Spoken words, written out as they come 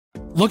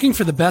Looking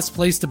for the best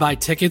place to buy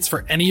tickets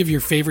for any of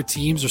your favorite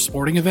teams or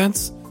sporting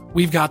events?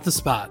 We've got the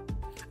spot.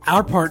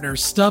 Our partner,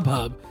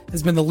 StubHub,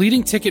 has been the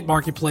leading ticket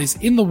marketplace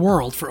in the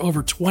world for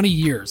over 20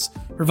 years,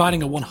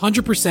 providing a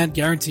 100%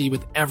 guarantee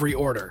with every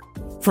order.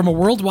 From a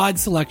worldwide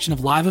selection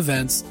of live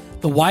events,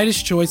 the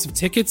widest choice of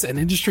tickets and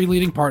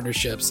industry-leading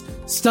partnerships,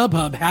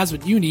 StubHub has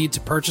what you need to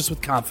purchase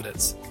with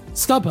confidence.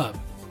 StubHub,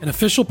 an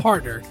official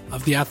partner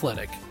of The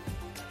Athletic.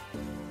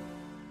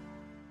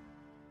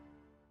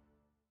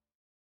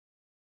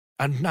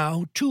 And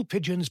now, two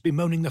pigeons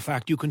bemoaning the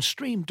fact you can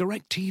stream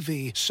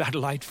DirecTV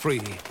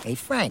satellite-free. Hey,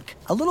 Frank,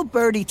 a little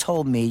birdie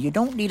told me you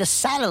don't need a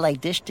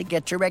satellite dish to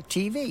get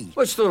DirecTV.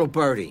 What's little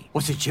birdie?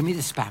 Was it Jimmy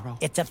the Sparrow?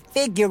 It's a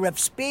figure of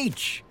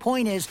speech.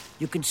 Point is,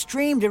 you can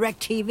stream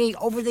DirecTV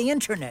over the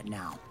internet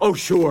now. Oh,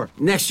 sure.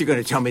 Next you're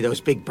going to tell me those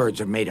big birds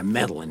are made of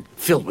metal and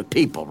filled with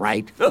people,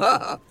 right?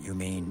 You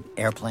mean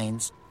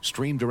airplanes?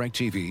 Stream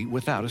DirecTV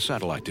without a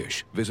satellite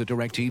dish. Visit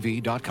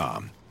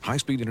DirecTV.com.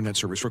 High-speed internet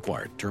service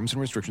required. Terms and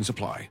restrictions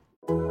apply.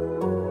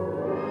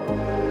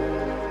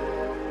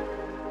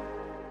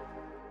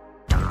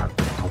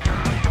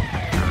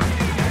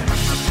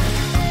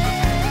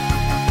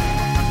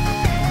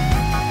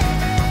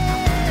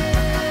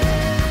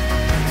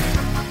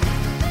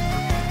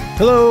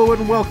 Hello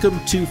and welcome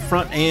to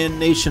Front and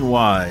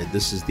Nationwide.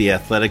 This is the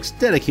Athletics'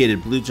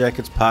 dedicated Blue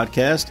Jackets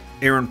podcast.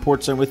 Aaron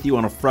Portzline with you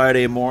on a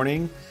Friday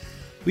morning.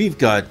 We've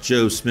got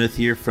Joe Smith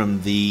here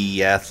from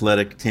the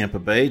Athletic Tampa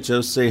Bay. Joe,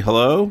 say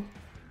hello.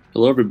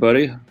 Hello,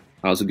 everybody.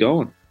 How's it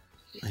going?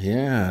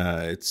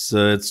 Yeah, it's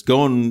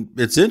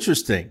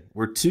interesting.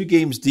 We're 2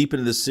 games deep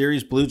into the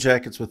series. Blue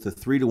Jackets with a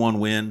 3-1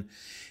 win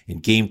in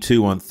Game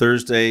 2 on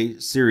Thursday.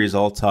 Series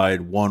all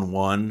tied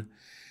 1-1.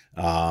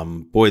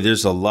 Boy,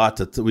 there's a lot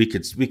that we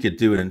could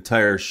do an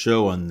entire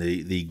show on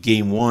the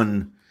Game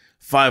 1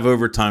 5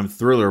 overtime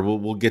thriller.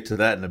 We'll get to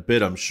that in a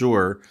bit, I'm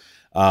sure.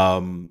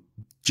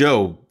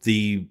 Joe,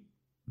 the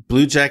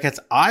Blue Jackets,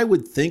 I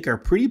would think, are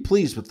pretty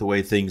pleased with the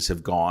way things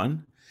have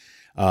gone.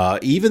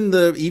 Even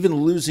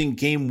losing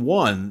Game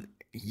 1,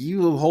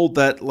 you hold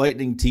that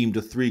Lightning team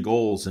to 3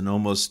 goals in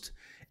almost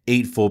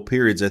 8 full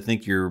periods. I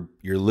think you're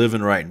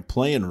living right and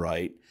playing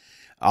right.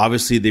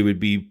 Obviously, they would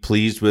be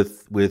pleased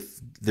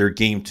with their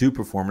Game 2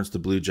 performance, the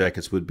Blue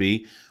Jackets would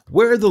be.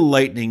 Where are the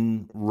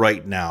Lightning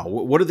right now?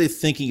 What are they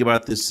thinking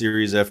about this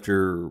series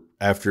after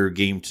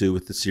Game 2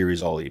 with the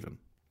series all even?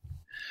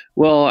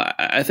 Well,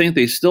 I think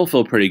they still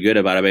feel pretty good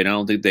about it. I mean, I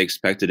don't think they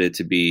expected it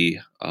to be,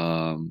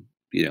 a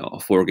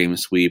 4-game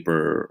sweep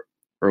or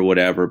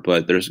whatever.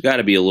 But there's got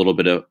to be a little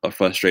bit of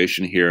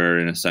frustration here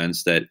in a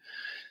sense that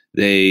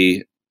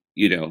they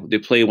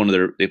played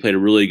a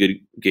really good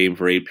game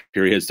for 8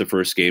 periods. The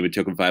first game, it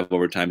took them 5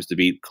 overtimes to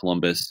beat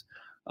Columbus.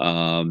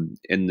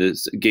 In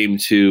this Game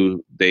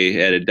 2, they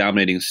had a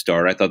dominating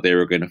start. I thought they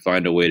were going to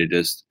find a way to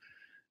just,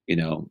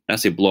 not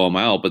say blow them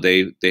out, but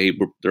they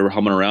were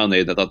humming around.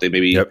 They thought they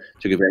maybe took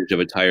advantage of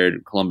a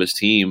tired Columbus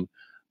team,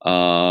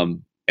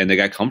 and they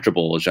got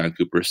comfortable, as John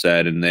Cooper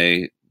said, and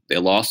they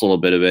lost a little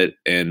bit of it.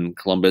 And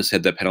Columbus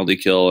had that penalty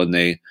kill, and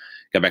they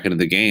got back into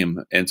the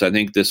game. And so I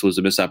think this was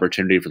a missed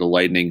opportunity for the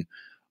Lightning.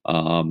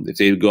 If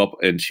they go up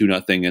and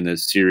 2-0 in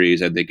this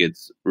series, I think it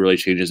really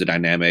changes the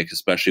dynamic,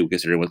 especially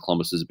considering what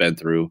Columbus has been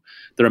through.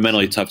 They're a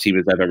mentally tough team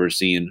as I've ever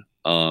seen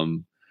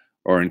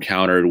or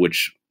encountered,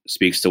 which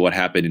speaks to what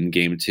happened in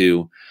Game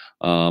 2.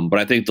 But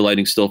I think the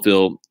Lightning still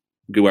feel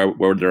good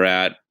where they're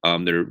at.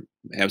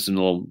 They have some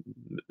little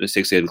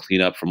mistakes they had to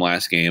clean up from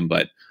last game,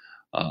 but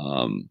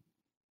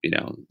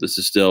this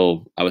is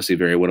still obviously a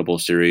very winnable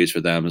series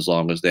for them as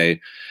long as they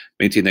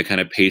maintain that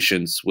kind of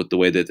patience with the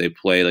way that they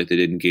play, like they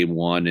did in Game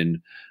 1,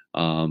 and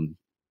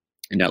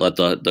not let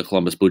the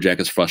Columbus Blue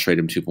Jackets frustrate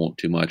them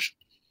too much.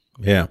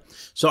 Yeah.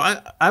 So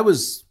I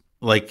was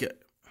like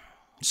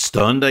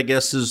stunned, I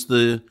guess is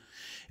the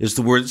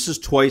word. This is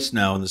twice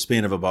now in the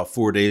span of about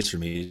 4 days for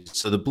me.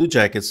 So the Blue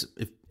Jackets,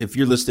 if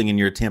you're listening and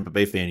you're a Tampa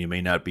Bay fan, you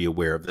may not be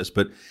aware of this,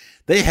 but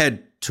they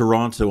had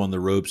Toronto on the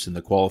ropes in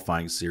the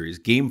qualifying series.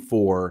 Game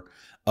 4,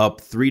 up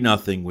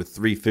 3-0 with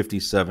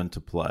 3:57 to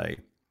play,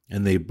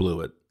 and they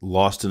blew it.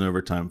 Lost in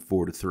overtime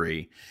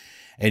 4-3.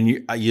 And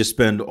you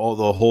spend the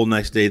whole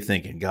next day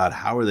thinking, God,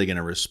 how are they going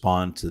to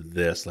respond to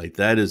this? Like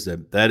that is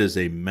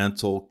a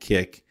mental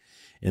kick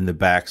in the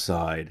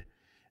backside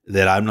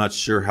that I'm not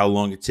sure how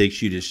long it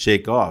takes you to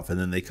shake off. And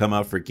then they come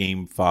out for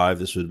Game 5.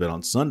 This would have been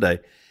on Sunday,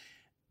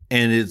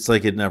 and it's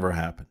like it never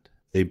happened.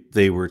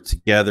 They were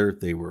together.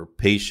 They were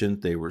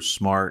patient. They were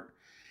smart.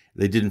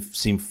 They didn't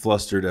seem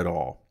flustered at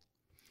all.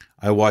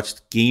 I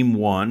watched Game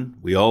 1.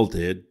 We all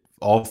did.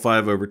 All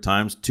 5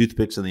 overtimes,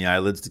 toothpicks in the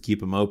eyelids to keep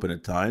them open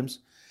at times.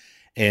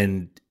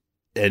 And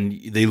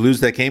they lose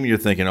that game, and you're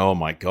thinking, oh,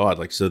 my God.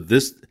 Like, so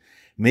this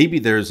 – maybe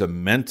there's a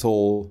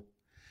mental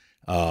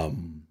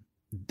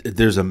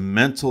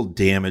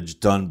damage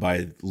done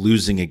by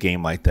losing a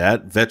game like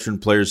that. Veteran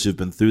players who've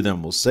been through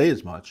them will say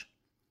as much.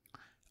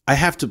 I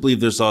have to believe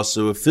there's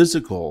also a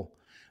physical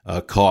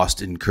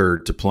cost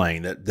incurred to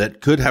playing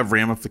that could have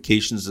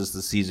ramifications as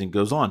the season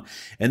goes on.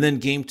 And then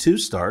Game 2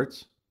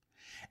 starts,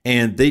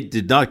 And they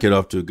did not get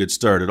off to a good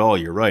start at all.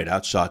 You're right.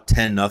 Outshot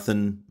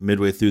 10-0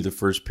 midway through the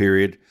first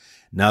period.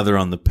 Now they're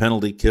on the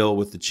penalty kill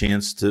with the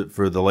chance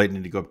for the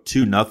Lightning to go up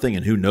 2-0,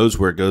 and who knows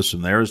where it goes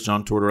from there, as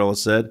John Tortorella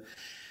said.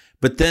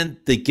 But then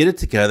they get it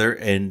together,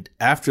 and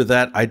after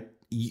that,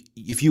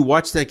 if you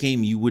watch that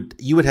game, you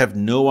would have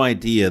no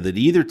idea that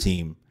either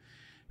team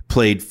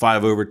played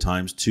 5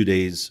 overtimes 2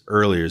 days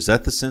earlier. Is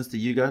that the sense that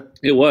you got?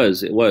 It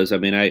was. I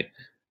mean,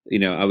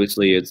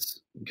 obviously it's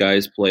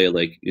guys play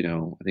like,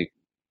 I think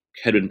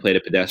Hedman played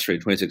a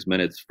pedestrian 26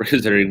 minutes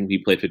considering he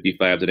played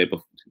 55 the day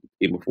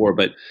before.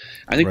 But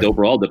I think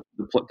overall the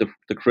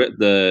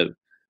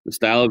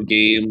style of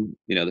game,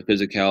 the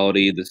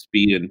physicality, the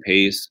speed and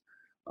pace,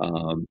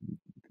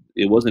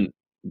 it wasn't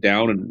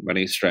down in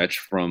any stretch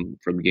from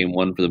game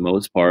one for the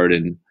most part.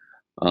 And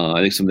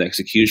I think some of the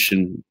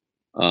execution,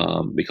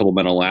 a couple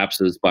mental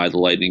lapses by the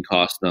Lightning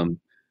cost them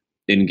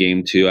in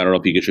game two. I don't know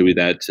if you contribute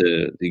that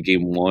to the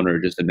game one or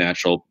just a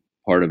natural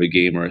part of a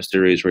game or a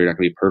series where you're not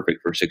going to be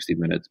perfect for 60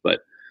 minutes.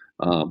 But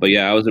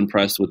yeah, I was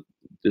impressed with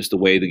just the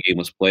way the game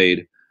was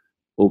played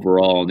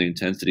overall and the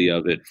intensity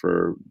of it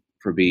for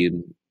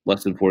being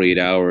less than 48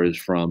 hours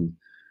from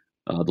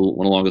one of the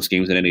longest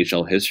games in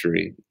NHL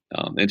history.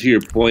 And to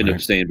your point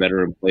of saying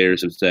veteran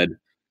players have said,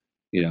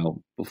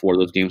 before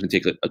those games can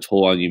take a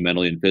toll on you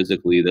mentally and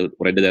physically.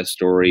 When I did that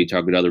story,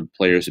 talking to other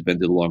players who've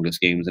been to the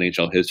longest games in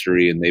NHL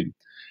history, and they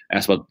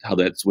asked about how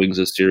that swings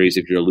a series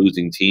if you're a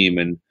losing team.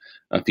 And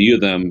a few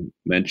of them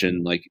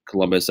mentioned like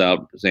Columbus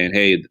out saying,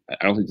 hey, I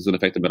don't think this is going to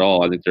affect them at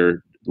all. I think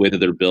the way that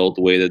they're built,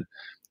 the way that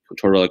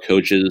Tortorella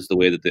coaches, the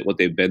way that what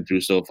they've been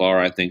through so far,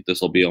 I think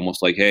this will be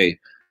almost like, hey,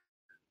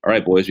 all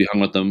right, boys, we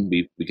hung with them.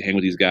 We can hang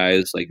with these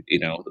guys. Like,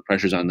 the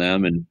pressure's on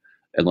them and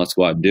let's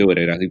go out and do it.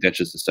 And I think that's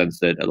just the sense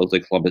that it looks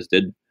like Columbus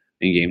did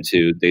in game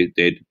two. They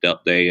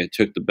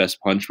took the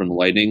best punch from the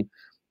Lightning.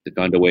 They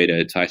found a way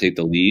to take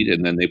the lead,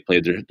 and then they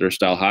played their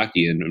style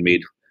hockey and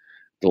made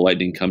the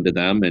Lightning come to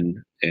them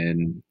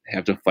and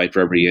have to fight for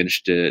every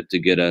inch to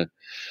get a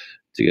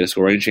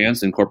scoring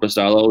chance. And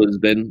Korpisalo has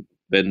been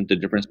the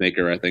difference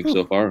maker, I think,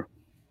 so far.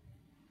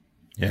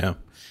 Yeah.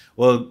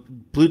 Well,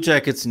 Blue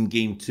Jackets in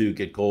game two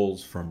get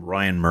goals from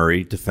Ryan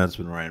Murray,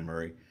 defenseman Ryan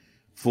Murray,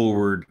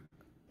 forward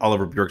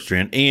Oliver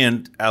Bjorkstrand,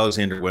 and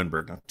Alexander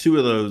Wenberg. Now, two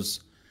of those,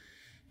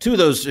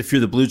 if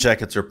you're the Blue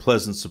Jackets, are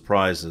pleasant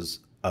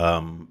surprises.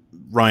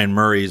 Ryan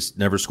Murray's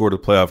never scored a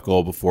playoff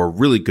goal before.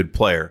 Really good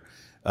player,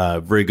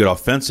 very good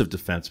offensive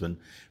defenseman.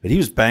 But he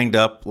was banged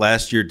up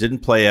last year, didn't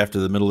play after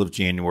the middle of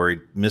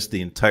January, missed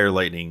the entire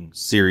Lightning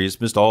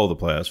series, missed all of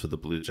the playoffs for the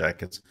Blue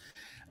Jackets.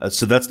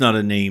 So that's not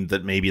a name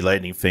that maybe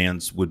Lightning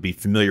fans would be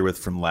familiar with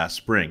from last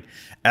spring.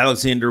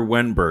 Alexander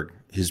Wenberg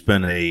has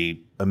been a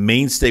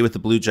mainstay with the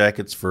Blue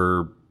Jackets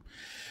for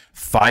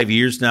 5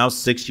 years now,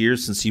 6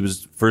 years since he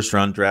was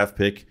first-round draft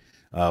pick,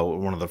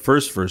 one of the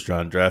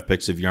first-round draft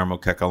picks of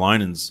Jarmo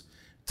Kekalainen's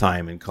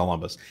time in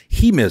Columbus.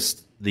 He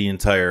missed the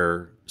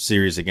entire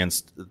series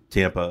against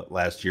Tampa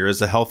last year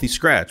as a healthy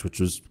scratch, which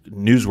was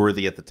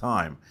newsworthy at the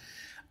time.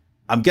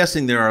 I'm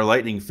guessing there are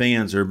Lightning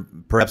fans or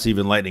perhaps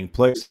even Lightning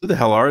players. Who the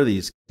hell are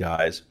these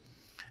guys?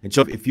 And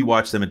so if you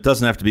watch them, it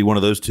doesn't have to be one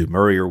of those two,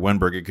 Murray or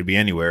Wenberg. It could be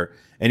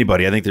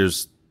anybody. I think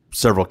there's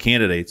several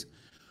candidates.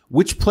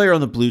 Which player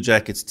on the Blue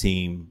Jackets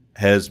team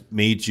has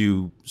made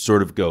you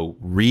sort of go,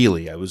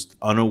 really? I was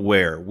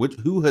unaware.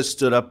 Who has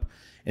stood up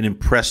and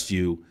impressed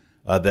you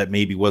that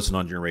maybe wasn't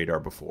on your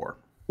radar before?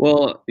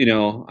 Well,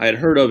 I had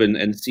heard of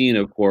and seen,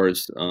 of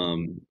course,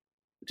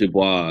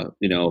 Dubois,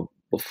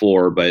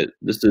 before, but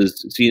this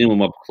is seeing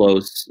him up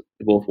close,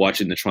 both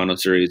watching the Toronto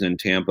series and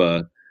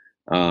Tampa.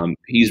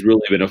 He's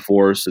really been a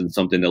force and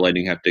something that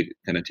Lightning have to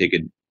kind of take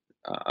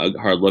a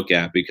hard look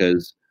at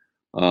because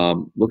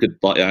look at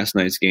last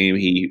night's game.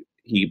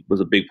 He was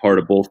a big part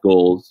of both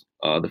goals,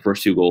 the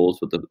first two goals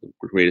with the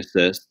great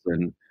assists.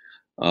 And,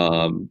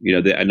 I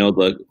know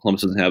the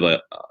Columbus doesn't have a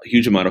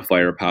huge amount of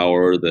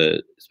firepower,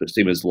 the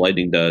same as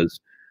Lightning does.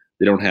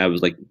 They don't have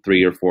like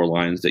 3 or 4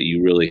 lines that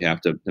you really have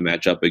to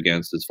match up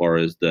against as far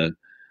as the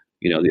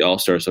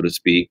all-star, so to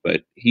speak.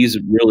 But he's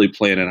really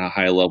playing at a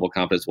high level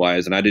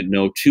confidence-wise, and I didn't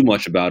know too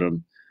much about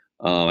him.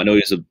 I know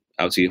he's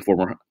obviously a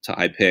former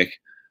high pick,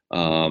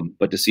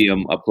 but to see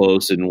him up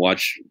close and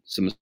watch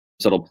some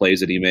subtle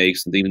plays that he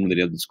makes, and even when he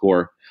doesn't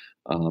score,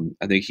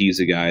 I think he's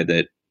a guy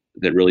that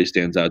really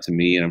stands out to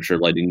me, and I'm sure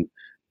Lightning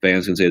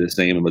fans can say the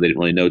same, but they didn't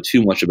really know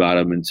too much about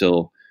him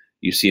until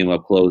you see him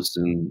up close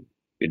and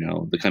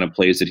the kind of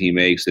plays that he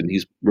makes, and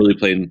he's really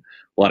playing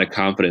a lot of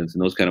confidence,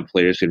 and those kind of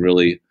players can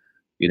really,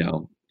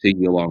 take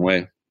you a long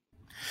way.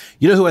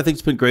 You know who I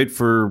think's been great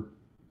for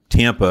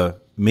Tampa?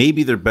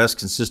 Maybe their best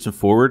consistent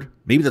forward.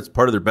 Maybe that's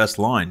part of their best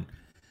line.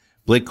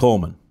 Blake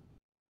Coleman.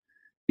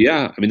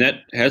 Yeah, I mean,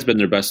 that has been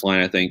their best line,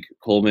 I think.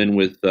 Coleman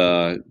with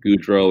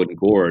Gaudreau and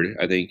Gord.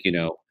 I think,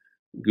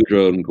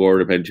 Gaudreau and Gord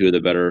have been two of the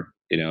better,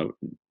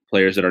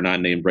 players that are not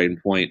named Braden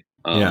Point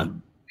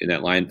in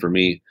that line for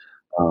me.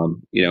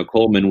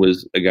 Coleman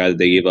was a guy that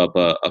they gave up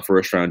a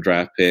first-round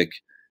draft pick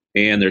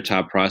and their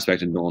top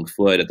prospect in Dylan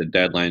Foote at the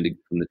deadline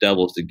from the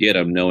Devils to get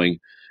him, knowing,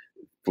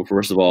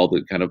 first of all,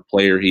 the kind of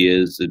player he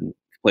is and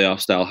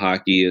playoff style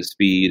hockey, his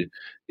speed.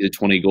 He's a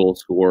 20-goal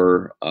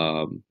scorer.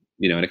 And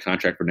a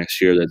contract for next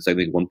year that's I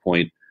think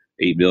 1.8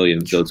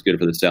 million. So it's good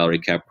for the salary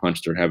cap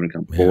crunch they're having to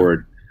come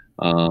forward.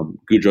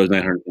 Goudreau's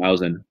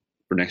 900,000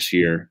 for next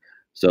year.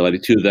 So I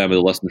think two of them are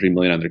less than $3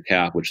 million on their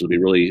cap, which will be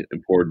really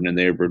important, and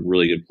they've been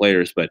really good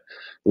players. But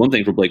the one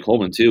thing for Blake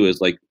Coleman too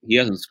is like he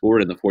hasn't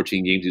scored in the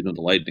 14 games he's been with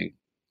the Lightning.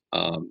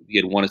 He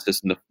had 1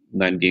 assist in the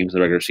 9 games in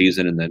the regular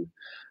season, and then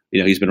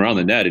he's been around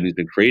the net and he's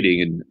been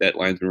creating, and that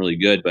line's been really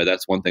good. But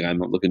that's one thing I'm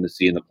looking to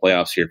see in the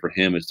playoffs here for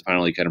him is to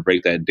finally kind of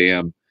break that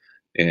dam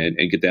and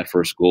get that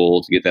first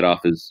goal, to get that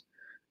off his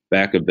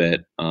back a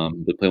bit,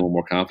 to play with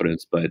more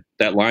confidence. But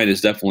that line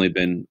has definitely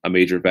been a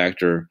major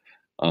factor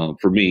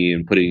for me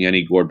in putting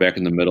Yanni Gourde back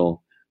in the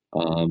middle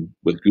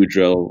with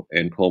Goudreau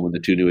and Coleman, the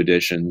 2 new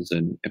additions.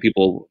 And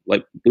people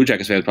like Blue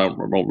Jackets fans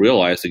probably won't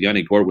realize that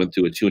Yanni Gourde went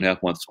through a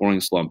 2.5-month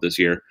scoring slump this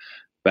year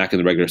back in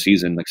the regular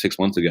season, like 6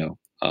 months ago.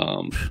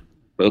 But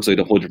it looks like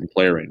a whole different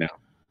player right now.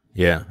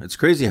 Yeah, it's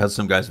crazy how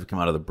some guys have come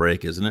out of the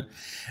break, isn't it?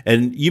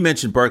 And you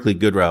mentioned Barclay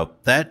Goodrow.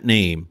 That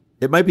name,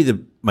 it might be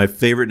my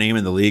favorite name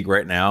in the league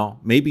right now.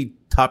 Maybe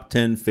top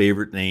 10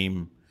 favorite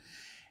name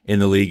in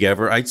the league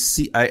ever. I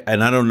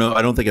don't know.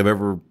 I don't think I've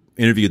ever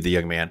interviewed the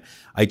young man.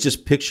 I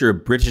just picture a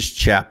British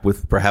chap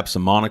with perhaps a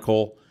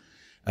monocle,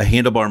 a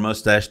handlebar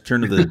mustache,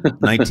 turn of the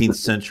 19th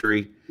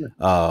century,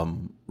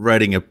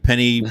 riding a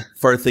penny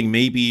farthing,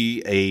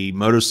 maybe a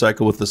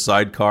motorcycle with a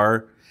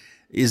sidecar.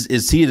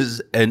 Is he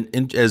as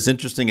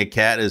interesting a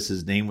cat as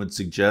his name would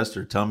suggest?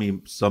 Or tell me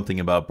something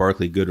about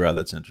Barclay Goodrow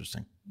that's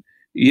interesting.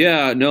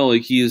 Yeah, no,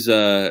 like he's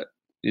I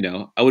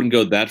wouldn't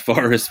go that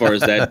far as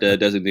that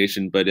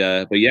designation, but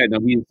yeah, no,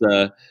 he's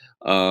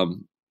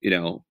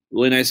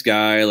really nice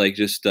guy, like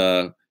just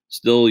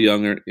still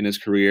younger in his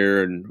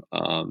career, and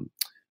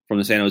from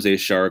the San Jose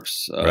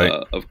Sharks,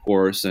 right. Of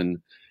course, and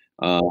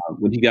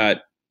when he got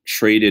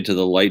traded to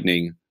the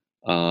Lightning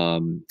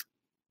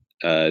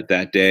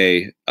that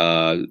day,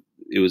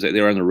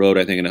 they were on the road,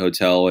 I think, in a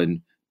hotel,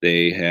 and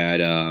they had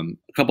a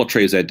couple of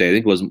trades that day. I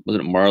think wasn't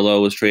it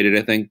Marleau was traded,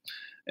 I think.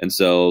 And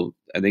so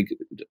I think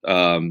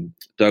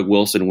Doug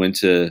Wilson went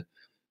to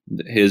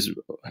his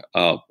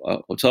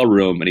hotel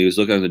room, and he was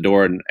looking at the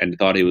door and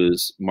thought he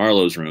was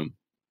Marleau's room,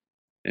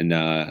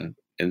 and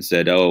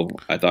said, "Oh,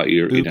 I thought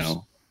you've been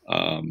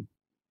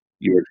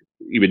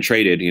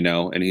traded,"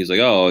 And he's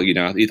like, "Oh,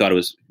 he thought it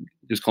was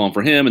just calling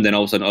for him," and then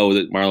all of a sudden, oh,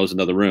 Marleau's in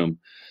another room.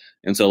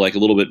 And so like a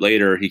little bit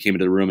later, he came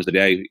into the room and said,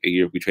 "Hey,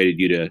 we traded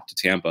you to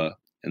Tampa."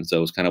 And so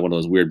it was kind of one of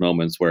those weird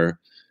moments where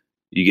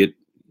you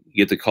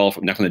get the call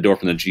from knocking on the door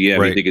from the GM.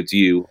 Right. You think it's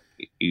you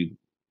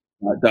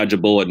dodge a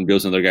bullet and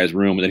goes in another guy's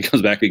room, and then he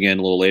comes back again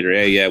a little later.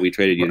 "Hey, yeah, we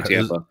traded you to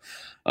Tampa."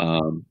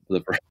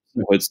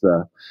 It's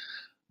the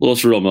little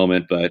surreal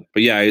moment, but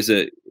yeah, he's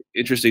a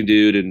interesting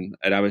dude, and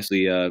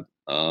obviously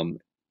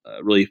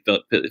really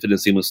fit in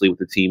seamlessly with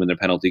the team and their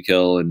penalty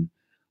kill, and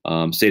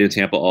stayed in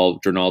Tampa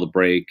during all the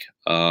break.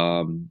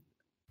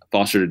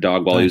 Fostered a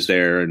dog while he was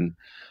there, and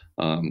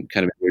kind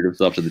of endeared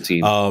himself to the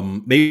team.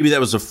 Maybe that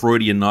was a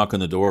Freudian knock on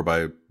the door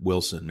by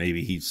Wilson.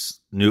 Maybe he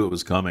knew it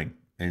was coming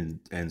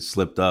and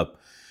slipped up.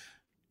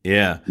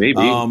 Yeah,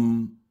 maybe.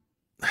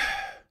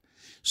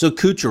 So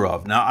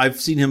Kucherov. Now I've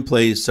seen him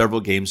play several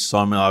games.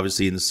 Saw him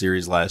obviously in the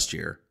series last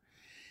year.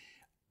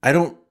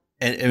 And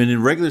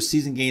in regular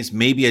season games,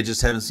 maybe I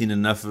just haven't seen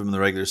enough of him in the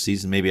regular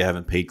season. Maybe I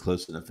haven't paid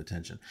close enough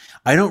attention.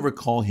 I don't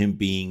recall him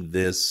being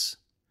this.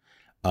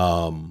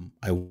 I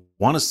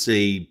want to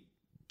say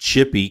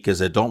chippy,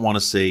 because I don't want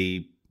to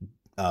say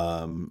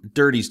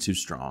dirty's too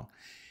strong.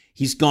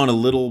 He's gone a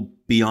little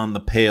beyond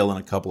the pale in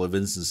a couple of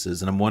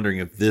instances, and I'm wondering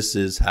if this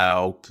is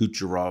how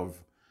Kucherov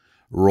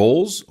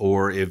rolls,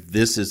 or if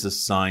this is a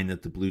sign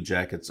that the Blue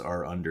Jackets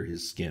are under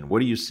his skin.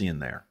 What are you seeing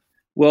there?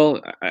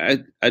 Well,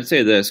 I'd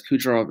say this: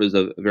 Kucherov is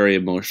a very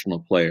emotional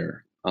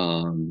player.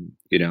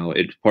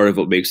 It's part of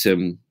what makes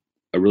him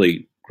a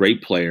really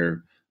great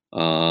player.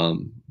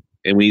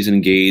 And when he's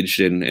engaged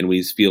and when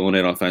he's feeling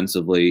it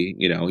offensively,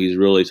 he's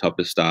really tough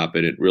to stop,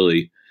 and it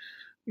really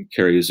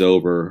carries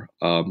over.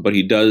 But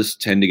he does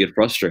tend to get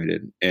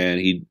frustrated, and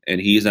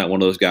he's not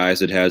one of those guys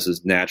that has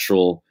this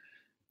natural,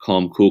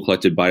 calm, cool,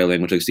 collected body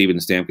language like Steven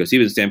Stamkos.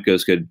 Steven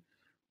Stamkos could,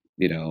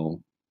 get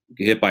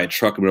hit by a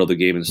truck in the middle of the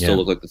game and still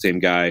look like the same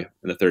guy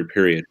in the third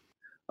period.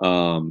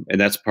 And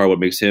that's part of what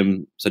makes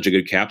him such a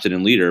good captain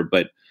and leader.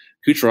 But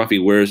Kucherov, he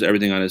wears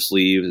everything on his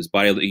sleeve. His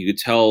body, you could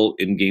tell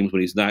in games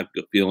when he's not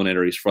feeling it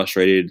or he's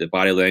frustrated, the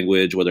body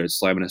language, whether it's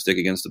slamming a stick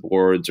against the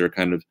boards or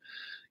kind of,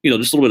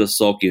 just a little bit of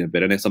sulking a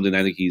bit. And it's something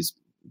I think he's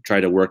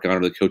tried to work on, or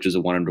the coaches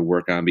have wanted him to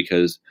work on,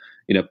 because,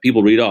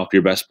 people read off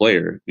your best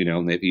player,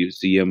 and if you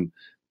see him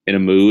in a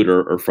mood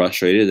or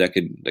frustrated, that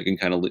can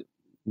kind of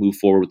move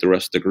forward with the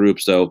rest of the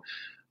group. So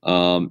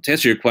to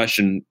answer your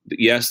question,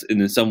 yes,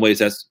 and in some ways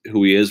that's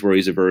who he is, where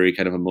he's a very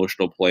kind of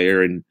emotional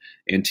player, and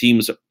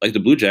teams like the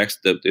Blue Jacks,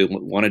 that they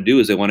want to do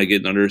is they want to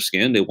get under his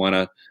skin. They want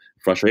to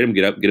frustrate him,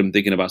 get him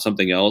thinking about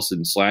something else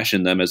and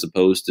slashing them, as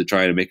opposed to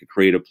trying to make a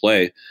creative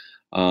play.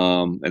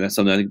 And that's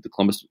something I think the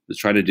Columbus is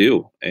trying to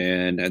do.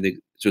 And I think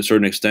to a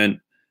certain extent,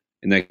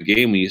 in that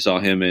game when you saw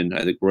him, and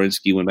I think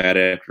Werenski went bad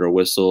after a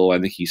whistle. I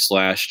think he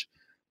slashed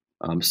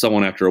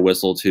someone after a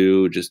whistle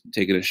too, just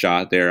taking a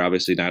shot there,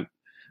 obviously not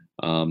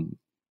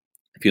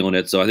feeling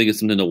it. So I think it's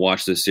something to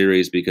watch this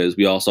series, because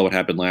we all saw what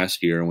happened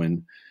last year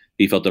when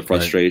he felt the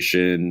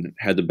frustration,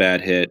 had the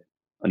bad hit.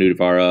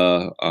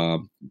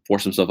 Anudvara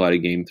forced himself out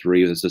of game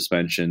 3 with a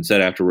suspension,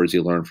 said afterwards he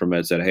learned from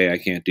it, said, hey, I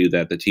can't do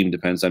that. The team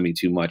depends on me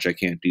too much. I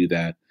can't do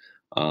that.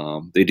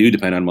 They do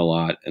depend on him a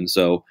lot. And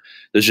so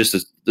this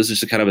is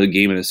just a kind of a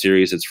game in a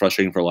series. It's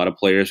frustrating for a lot of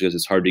players because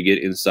it's hard to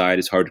get inside.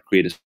 It's hard to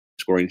create a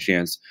scoring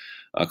chance.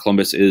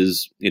 Columbus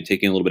is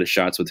taking a little bit of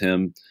shots with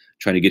him,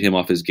 trying to get him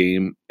off his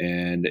game.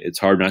 And it's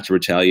hard not to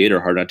retaliate or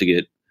hard not to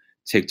get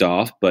ticked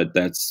off. But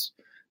that's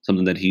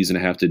something that he's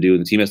going to have to do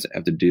and the team has to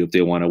have to do if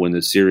they want to win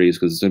this series,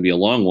 because it's going to be a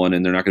long one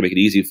and they're not going to make it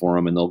easy for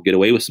them and they'll get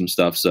away with some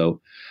stuff.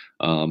 So,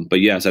 but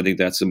yes, I think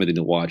that's something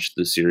to watch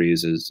this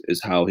series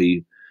is how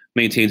he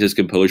maintains his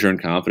composure and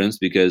confidence,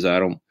 because I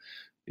don't,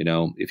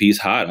 if he's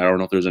hot, I don't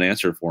know if there's an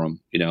answer for him.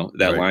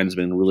 That line's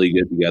been really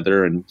good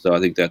together. And so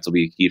I think that'll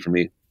be key for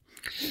me.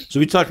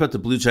 So we talked about the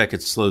Blue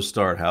Jackets' slow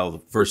start, how the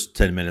first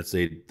 10 minutes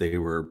they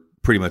were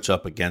pretty much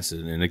up against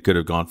it and it could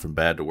have gone from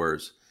bad to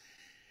worse.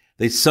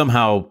 They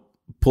somehow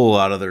pull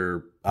out of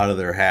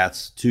their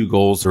hats 2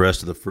 goals the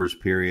rest of the first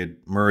period.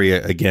 Murray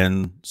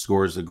again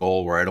scores a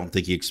goal where I don't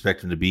think he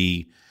expected him to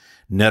be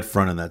net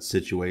front in that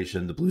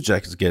situation. The Blue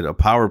Jackets get a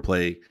power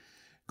play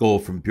goal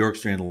from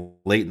Bjorkstrand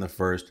late in the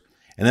first.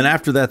 And then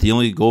after that, the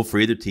only goal for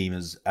either team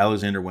is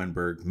Alexander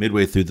Wenberg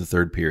midway through the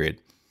third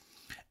period.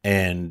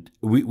 And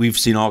we've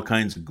seen all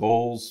kinds of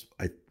goals.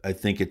 I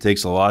think it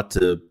takes a lot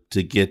to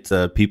get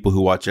people who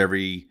watch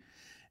every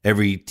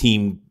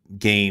team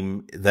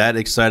game that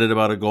excited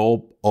about a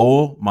goal.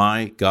 Oh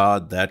my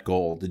God, that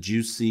goal. Did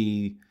you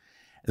see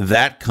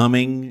that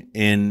coming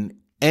in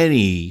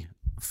any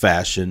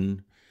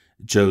fashion,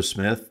 Joe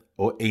Smith?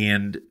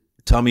 And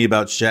tell me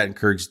about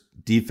Shattenkirk's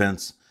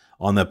defense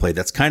on that play.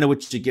 That's kind of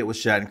what you get with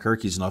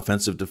Shattenkirk. He's an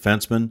offensive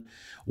defenseman.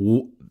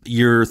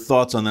 Your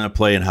thoughts on that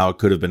play and how it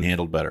could have been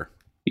handled better?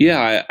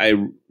 Yeah, I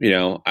was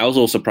a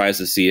little surprised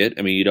to see it.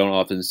 I mean, you don't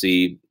often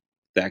see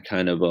that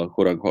kind of a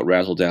quote unquote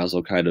razzle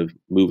dazzle kind of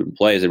move and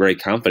play. It's a very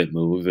confident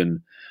move.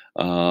 And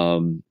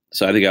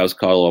so I think I was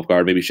caught a little off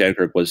guard. Maybe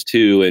Shattenkirk was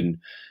too. And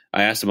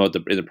I asked him about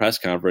in the press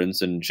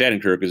conference, and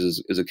Shattenkirk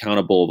is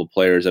accountable of the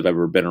players I've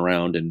ever been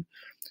around and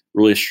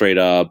really straight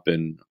up.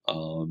 And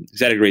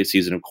he's had a great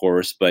season, of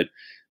course, but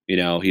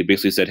he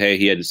basically said, hey,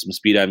 he had some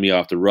speed on me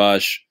off the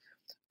rush.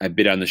 I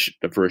bit on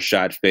the first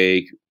shot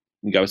fake,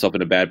 got myself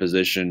in a bad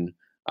position.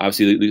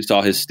 Obviously, we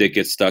saw his stick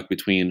get stuck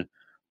between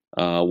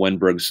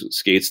Wenberg's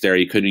skates there.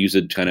 He couldn't use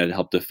it to kind of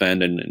help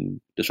defend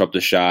and disrupt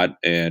the shot.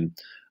 And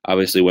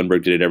obviously,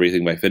 Wenberg did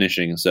everything by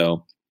finishing.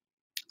 So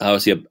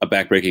obviously, a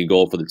backbreaking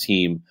goal for the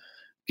team,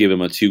 gave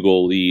him a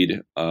 2-goal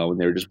lead when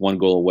they were just 1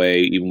 goal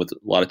away, even with a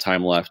lot of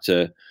time left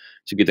to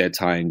get that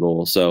tying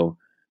goal. So,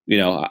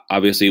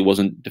 obviously, it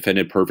wasn't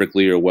defended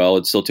perfectly or well.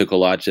 It still took a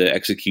lot to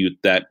execute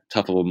that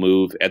tough of a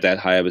move at that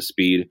high of a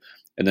speed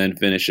and then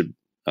finish it.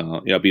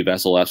 Be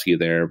Vasilevsky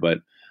there, but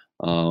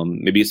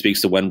maybe it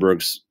speaks to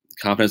Wenberg's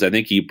confidence. I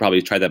think he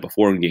probably tried that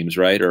before in games,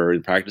 right, or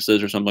in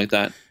practices or something like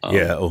that.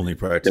 Only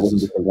practices. It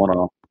wasn't just a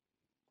one-off.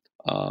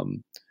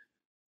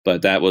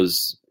 But that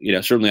was,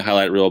 certainly a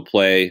highlight reel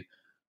play,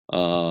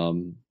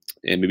 and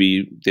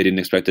maybe they didn't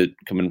expect it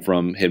coming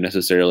from him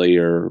necessarily,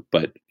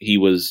 but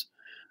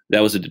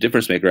that was a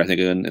difference maker, I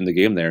think, in the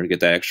game there to get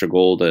that extra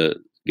goal to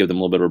give them a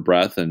little bit of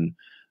breath, and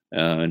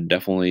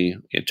definitely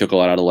it took a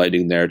lot out of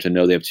Lightning there to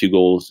know they have 2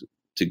 goals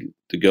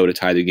to go to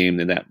tie the game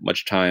in that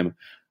much time,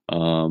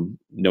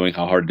 knowing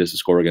how hard it is to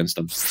score against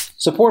them.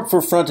 Support for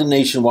Front and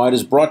Nationwide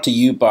is brought to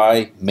you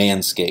by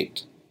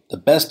Manscaped, the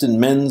best in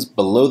men's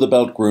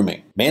below-the-belt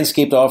grooming.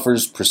 Manscaped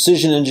offers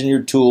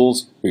precision-engineered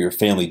tools for your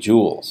family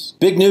jewels.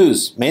 Big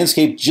news!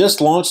 Manscaped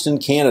just launched in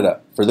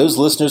Canada. For those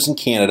listeners in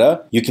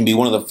Canada, you can be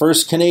one of the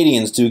first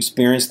Canadians to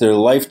experience their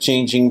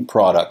life-changing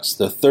products.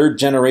 The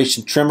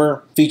 3rd-generation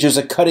trimmer features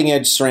a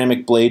cutting-edge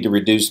ceramic blade to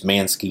reduce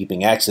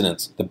manscaping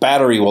accidents. The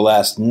battery will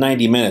last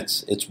 90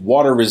 minutes. It's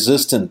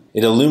water-resistant.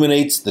 It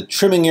illuminates the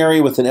trimming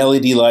area with an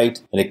LED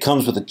light, and it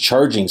comes with a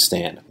charging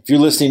stand. If you're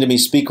listening to me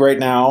speak right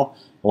now,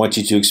 I want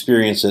you to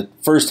experience it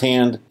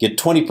firsthand. Get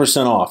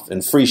 20% off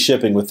and free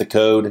shipping with the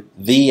code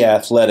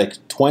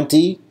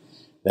THEATHLETIC20.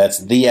 That's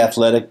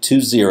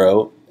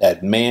THEATHLETIC20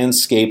 at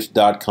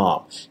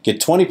manscaped.com. Get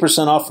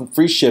 20% off and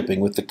free shipping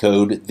with the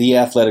code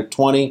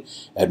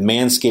THEATHLETIC20 at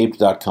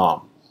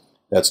manscaped.com.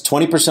 That's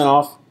 20%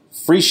 off,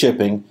 free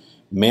shipping,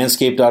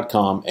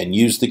 manscaped.com, and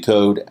use the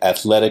code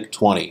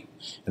ATHLETIC20.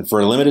 And for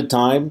a limited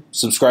time,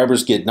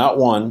 subscribers get not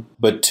 1,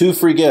 but 2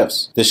 free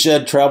gifts. The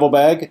Shed Travel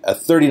Bag, a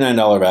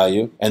 $39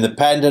 value, and the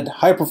patented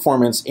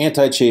high-performance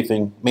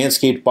anti-chafing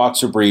Manscaped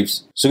Boxer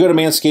Briefs. So go to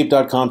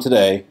manscaped.com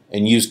today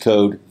and use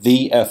code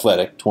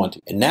THEATHLETIC20.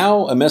 And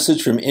now, a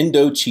message from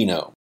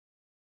Indochino.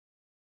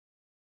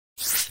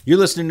 You're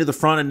listening to the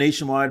Front and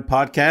Nationwide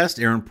podcast.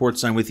 Aaron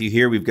Portzline with you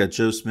here. We've got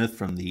Joe Smith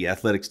from the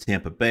Athletics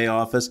Tampa Bay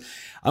office.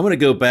 I'm going to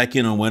go back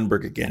in on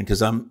Wenberg again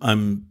because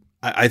I'm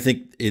I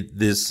think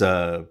this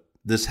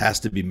has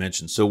to be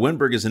mentioned. So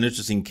Wenberg is an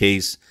interesting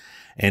case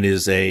and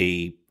is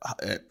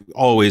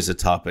always a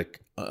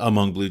topic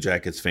among Blue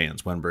Jackets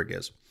fans. Wenberg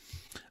is.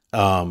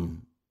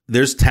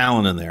 There's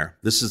talent in there.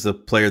 This is a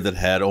player that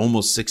had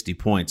almost 60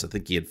 points. I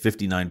think he had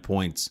 59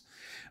 points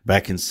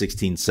back in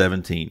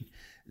 16-17.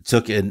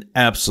 Took an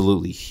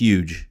absolutely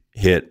huge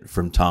hit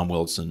from Tom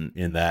Wilson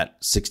in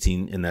that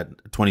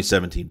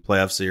 2017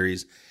 playoff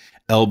series.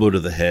 Elbow to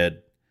the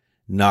head,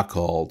 not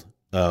called.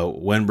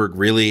 Wenberg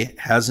really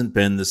hasn't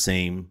been the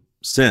same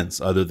since,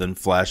 other than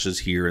flashes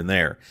here and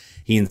there.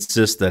 He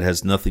insists that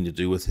has nothing to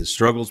do with his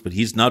struggles, but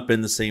he's not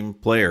been the same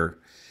player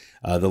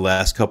the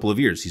last couple of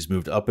years. He's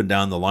moved up and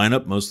down the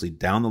lineup, mostly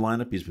down the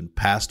lineup. He's been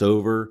passed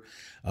over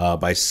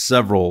by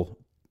several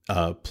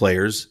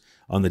players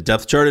on the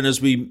depth chart. And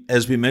as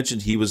we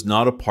mentioned, he was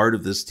not a part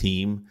of this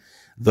team,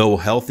 though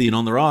healthy and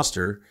on the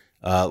roster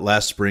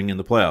last spring in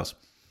the playoffs.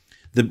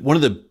 One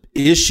of the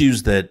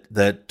issues that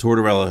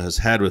Tortorella has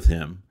had with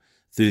him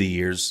through the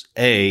years,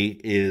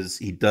 is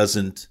he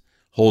doesn't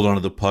hold onto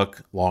the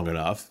puck long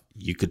enough.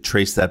 You could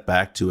trace that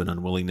back to an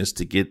unwillingness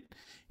to get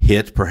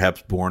hit,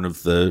 perhaps born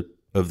of the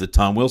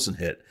Tom Wilson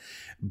hit.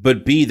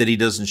 But B, that he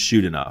doesn't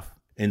shoot enough.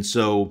 And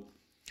so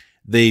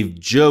they've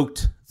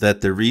joked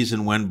that the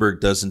reason Wenberg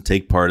doesn't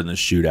take part in the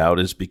shootout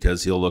is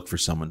because he'll look for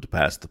someone to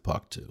pass the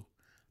puck to.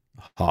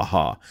 Ha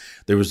ha.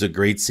 There was a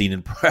great scene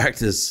in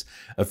practice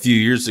a few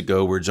years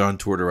ago where John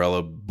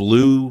Tortorella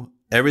blew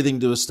everything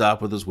to a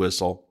stop with his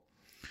whistle,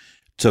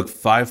 took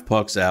 5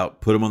 pucks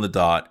out, put them on the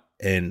dot,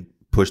 and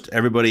pushed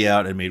everybody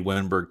out and made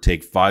Wenberg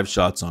take 5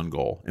 shots on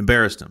goal.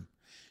 Embarrassed him.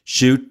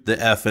 Shoot the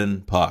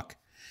effing puck.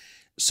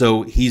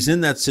 So he's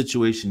in that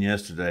situation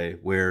yesterday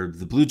where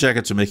the Blue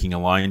Jackets are making a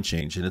line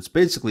change, and it's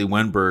basically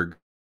Wenberg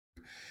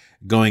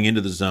going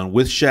into the zone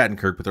with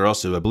Shattenkirk, but there are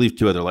also, I believe,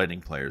 2 other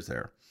Lightning players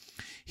there.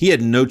 He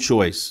had no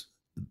choice.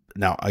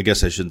 Now, I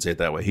guess I shouldn't say it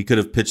that way. He could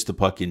have pitched the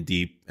puck in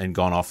deep and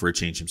gone off for a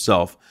change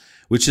himself,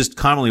 which is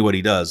commonly what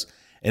he does.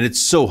 And it's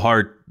so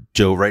hard,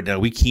 Joe, right now.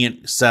 We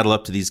can't saddle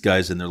up to these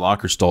guys in their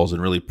locker stalls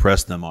and really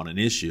press them on an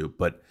issue.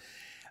 But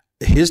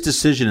his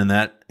decision in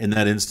that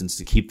instance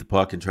to keep the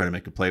puck and try to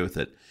make a play with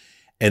it,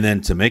 and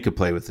then to make a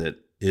play with it,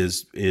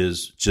 is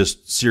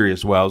just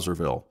serious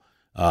Wowzerville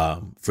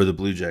for the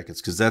Blue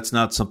Jackets, because that's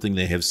not something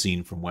they have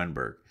seen from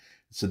Wenberg.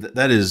 So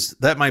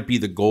that might be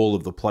the goal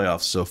of the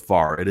playoffs so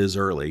far. It is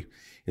early.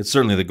 It's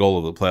certainly the goal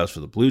of the playoffs for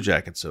the Blue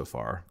Jackets so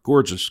far.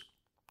 Gorgeous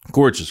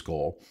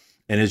goal.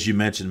 And as you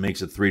mentioned,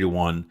 makes it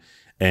 3-1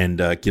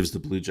 and gives the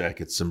Blue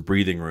Jackets some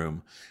breathing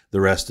room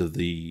the rest of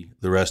the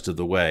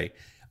way.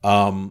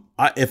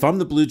 If I'm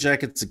the Blue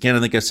Jackets, again, I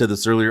think I said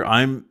this earlier,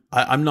 I'm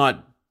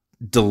not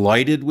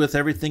delighted with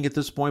everything at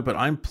this point, but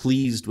I'm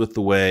pleased with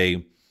the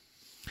way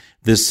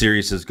this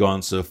series has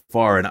gone so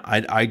far. And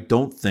I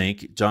don't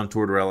think, John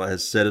Tortorella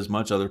has said as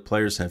much, other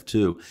players have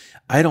too,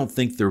 I don't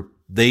think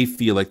they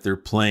feel like they're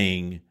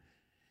playing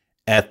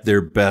at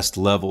their best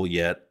level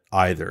yet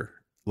either.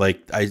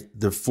 Like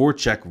the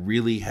forecheck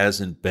really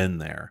hasn't been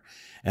there.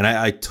 And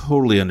I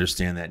totally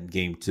understand that in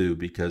game 2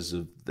 because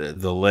of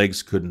the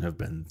legs couldn't have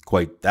been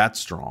quite that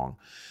strong.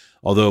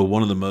 Although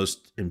one of the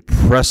most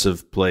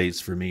impressive plays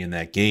for me in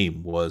that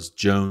game was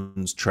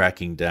Jones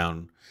tracking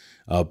down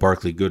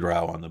Barclay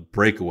Goodrow on the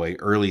breakaway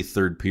early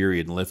third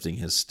period and lifting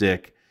his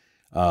stick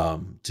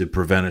to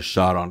prevent a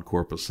shot on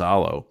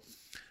Korpisalo.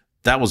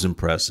 That was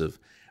impressive.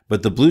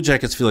 But the Blue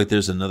Jackets feel like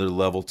there's another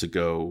level to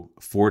go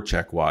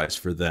forecheck-wise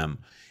for them.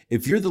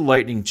 If you're the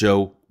Lightning,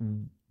 Joe,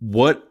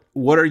 what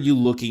are you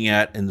looking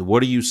at and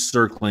what are you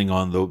circling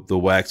on the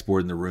wax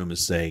board in the room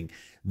as saying,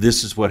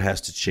 this is what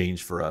has to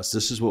change for us?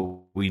 This is what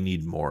we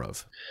need more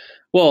of?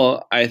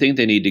 Well, I think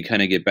they need to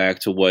kind of get back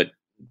to what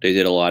they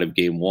did a lot of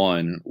game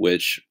 1,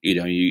 which,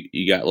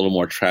 you got a little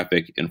more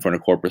traffic in front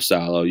of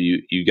Korpisalo.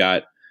 You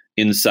got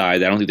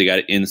inside. I don't think they got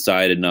it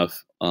inside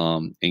enough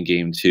in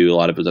game 2. A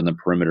lot of it was on the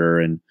perimeter.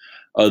 And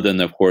other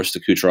than, of course, the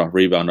Kucherov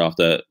rebound off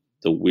the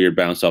weird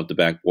bounce off the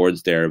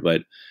backboards there.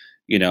 But,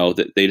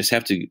 they just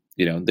have to,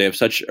 they have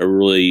such a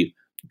really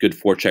good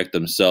forecheck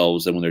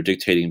themselves. And when they're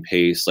dictating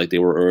pace, like they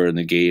were early in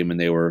the game and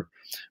they were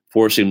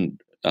forcing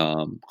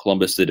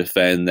Columbus to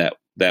defend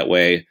that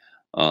way,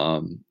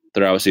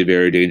 they're obviously a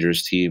very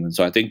dangerous team. And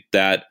so I think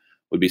that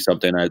would be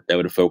something that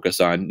would focus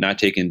on, not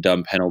taking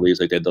dumb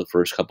penalties like they did the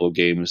first couple of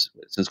games,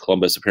 since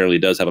Columbus apparently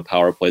does have a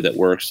power play that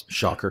works.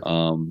 Shocker.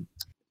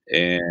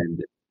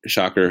 And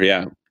shocker,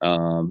 yeah.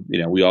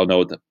 We all know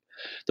what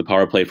the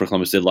power play for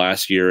Columbus did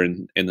last year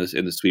in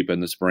the sweep in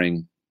the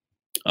spring.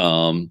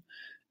 And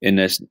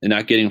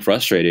not getting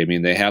frustrated. I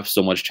mean, they have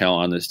so much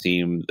talent on this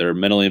team. They're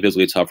mentally and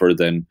physically tougher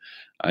than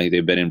I think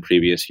they've been in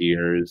previous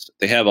years.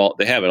 They have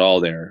it all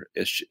there.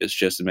 It's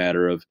just a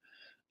matter of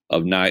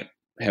not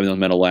having those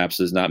mental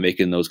lapses, not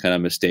making those kind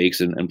of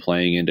mistakes and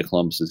playing into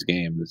Columbus's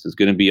game. This is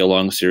going to be a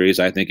long series.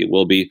 I think it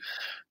will be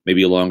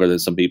maybe longer than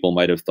some people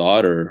might have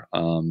thought,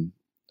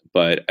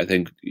 but I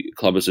think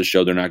Columbus has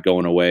showed they're not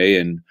going away,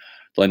 and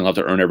the Lightning will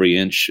have to earn every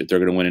inch if they're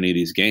going to win any of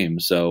these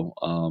games. So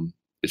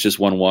it's just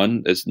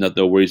 1-1. It's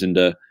no reason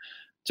to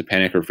to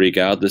panic or freak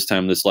out. This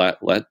time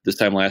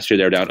last year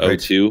they were down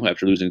 0-2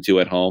 after losing 2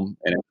 at home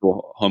in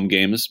actual home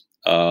games.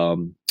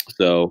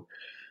 So,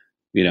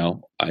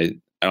 I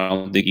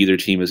don't think either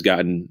team has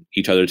gotten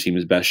each other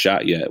team's best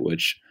shot yet,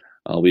 which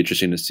will be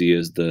interesting to see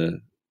as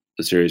the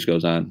series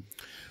goes on.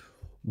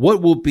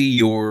 What will be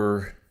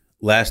your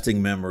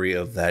lasting memory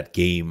of that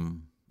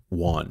game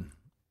one,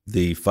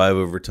 the 5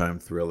 overtime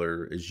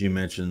thriller? As you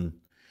mentioned,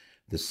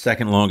 the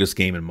second longest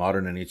game in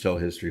modern NHL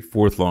history,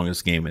 fourth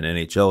longest game in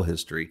NHL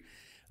history.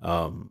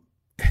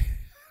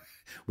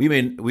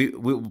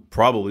 We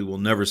probably will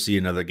never see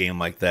another game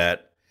like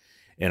that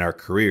in our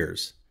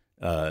careers,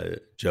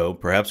 Joe,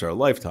 perhaps our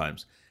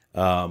lifetimes.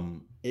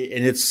 And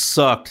it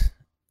sucked,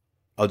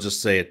 I'll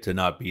just say it, to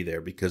not be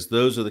there, because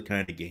those are the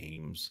kind of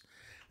games,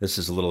 this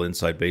is a little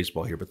inside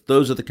baseball here, but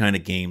those are the kind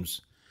of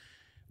games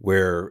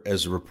where,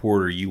 as a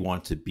reporter, you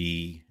want to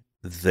be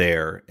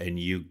there and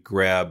you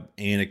grab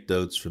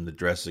anecdotes from the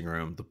dressing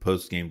room, the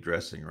post-game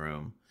dressing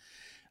room,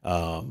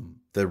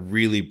 that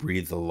really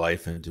breathe the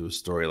life into a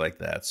story like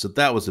that. So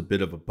that was a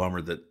bit of a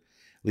bummer that, at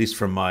least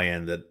from my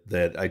end,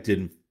 that I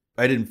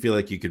didn't feel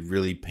like you could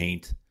really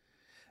paint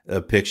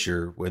a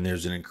picture when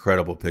there's an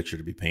incredible picture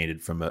to be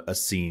painted from a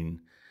scene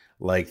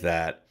like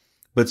that.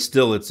 But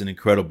still, it's an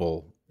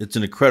incredible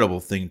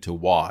thing to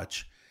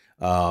watch.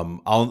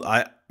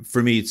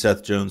 For me,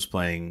 Seth Jones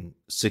playing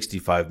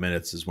 65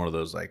 minutes is one of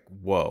those like,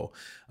 whoa.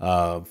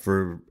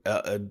 For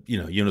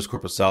Joonas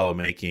Korpisalo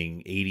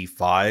making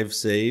 85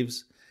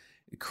 saves,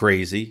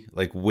 crazy,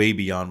 like way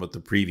beyond what the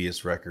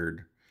previous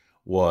record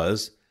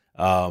was.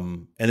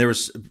 And there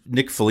was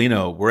Nick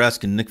Foligno. We're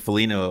asking Nick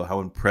Foligno how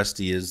impressed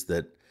he is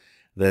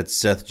that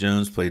Seth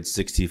Jones played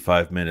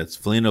 65 minutes.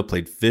 Foligno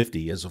played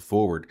 50 as a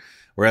forward.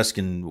 We're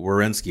asking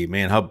Werenski,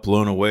 man, how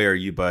blown away are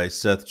you by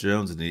Seth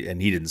Jones?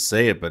 And he didn't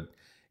say it, but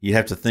you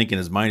have to think in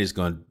his mind, he's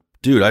going,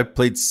 dude, I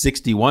played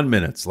 61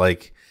 minutes.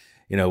 Like,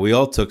 we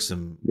all took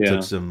some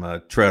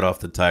tread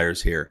off the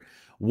tires here.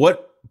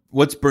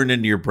 What's burned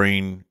into your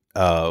brain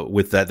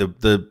with that?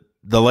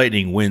 The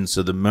Lightning win,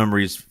 so the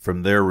memories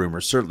from their room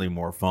are certainly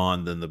more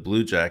fond than the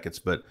Blue Jackets.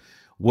 But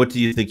what do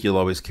you think you'll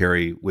always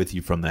carry with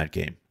you from that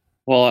game?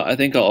 Well, I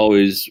think I'll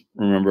always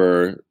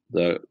remember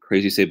the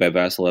crazy save by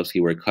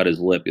Vasilevsky where he cut his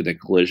lip in the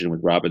collision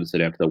with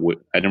Robinson after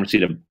I'd never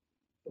seen a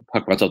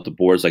puck bounce off the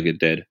boards like it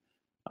did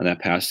on that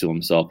pass to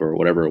himself or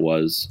whatever it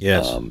was.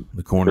 Yes,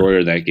 the corner.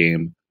 Earlier in that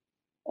game.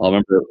 I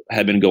remember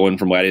had been going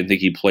from what I didn't think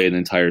he played the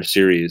entire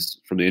series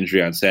from the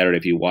injury on Saturday,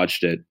 if you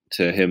watched it,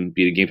 to him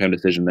being a game time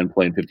decision, then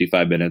playing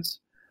 55 minutes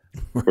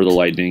for the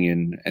Lightning,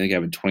 and I think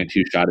having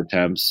 22 shot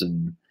attempts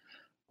and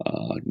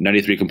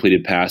 93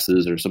 completed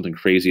passes or something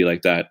crazy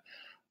like that.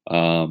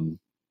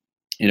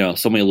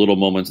 So many little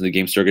moments in the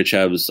game.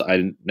 Sergachev's,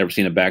 I'd never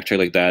seen a back check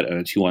like that, and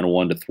a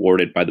 2-on-1 to thwart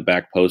it by the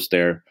back post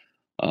there.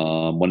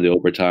 One of the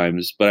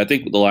overtimes. But I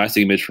think the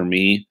lasting image for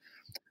me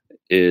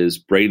is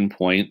Braden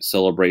Point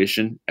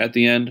celebration at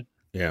the end.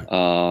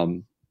 Yeah.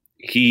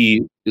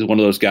 He is one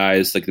of those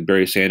guys like the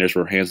Barry Sanders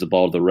where hands the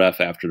ball to the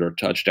ref after their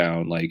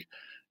touchdown. Like,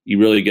 you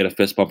really get a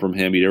fist bump from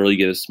him. You really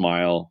get a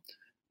smile,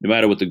 no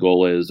matter what the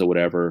goal is or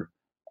whatever.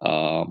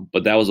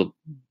 But that was a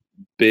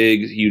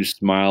big, huge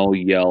smile,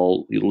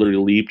 yell. He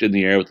literally leaped in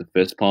the air with a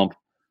fist pump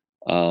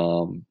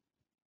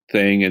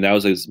thing. And that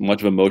was as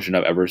much of emotion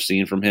I've ever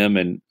seen from him.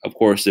 And of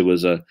course it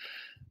was a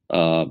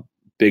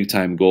big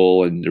time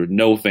goal, and there were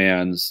no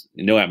fans,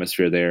 no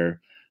atmosphere there,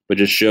 but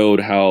just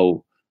showed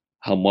how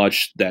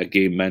much that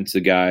game meant to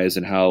guys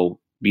and how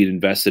being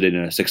invested in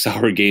a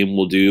 6-hour game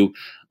will do,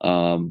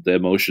 the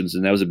emotions.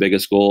 And that was the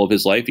biggest goal of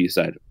his life, he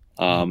said.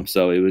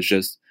 So it was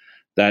just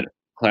that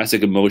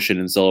classic emotion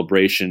and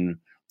celebration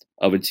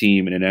of a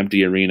team in an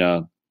empty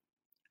arena,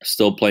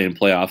 still playing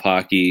playoff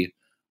hockey,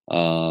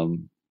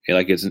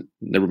 like it's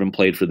never been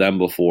played for them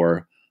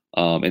before,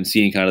 and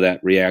seeing kind of that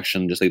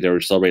reaction, just like they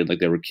were celebrating like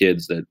they were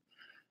kids that,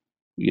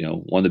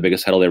 won the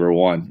biggest title they ever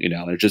won.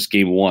 They're just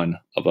game one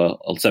of a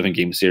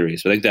 7-game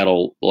series. So I think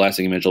the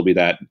lasting image will be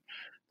that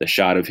the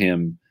shot of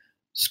him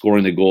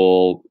scoring the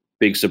goal,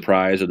 big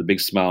surprise, or the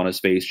big smile on his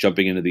face,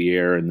 jumping into the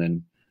air, and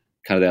then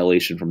kind of the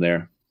elation from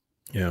there.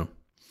 Yeah.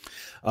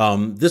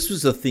 This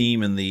was a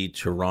theme in the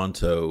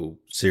Toronto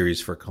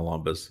series for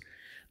Columbus,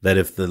 that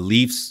if the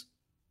Leafs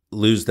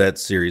lose that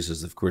series,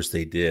 as of course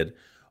they did,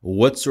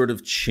 what sort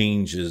of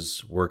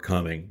changes were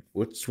coming?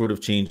 What sort of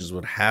changes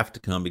would have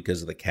to come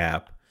because of the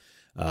cap,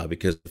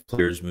 because of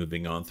players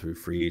moving on through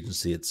free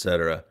agency,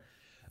 etc.?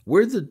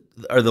 Where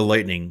are the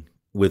Lightning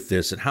with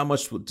this, and how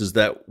much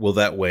will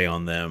that weigh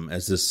on them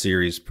as this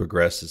series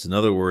progresses? In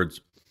other words,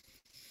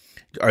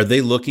 are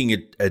they looking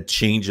at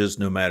changes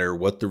no matter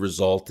what the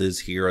result is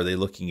here? Are they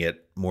looking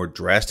at more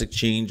drastic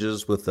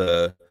changes with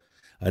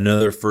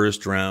another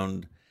first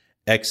round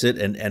exit?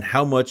 And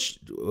how much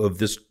of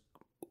this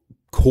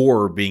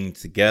core being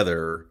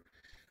together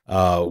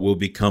will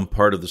become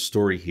part of the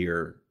story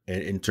here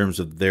in terms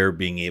of their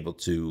being able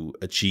to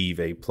achieve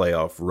a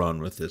playoff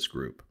run with this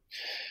group?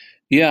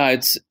 Yeah,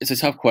 it's a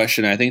tough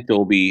question. I think there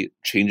will be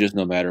changes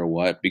no matter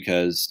what,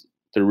 because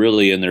they're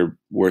really in their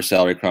worst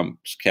salary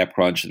cap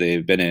crunch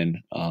they've been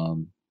in.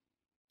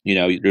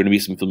 You're going to be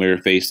some familiar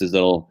faces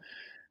that'll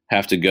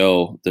have to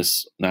go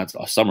this, not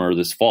summer,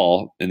 this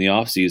fall in the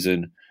off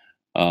season.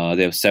 They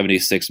have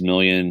 $76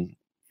 million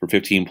for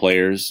 15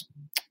 players,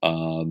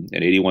 and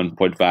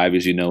 81.5,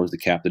 as you know, is the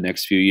cap the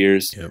next few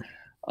years. Yep.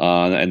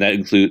 And that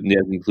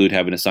include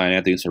having to sign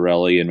Anthony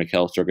Cirelli and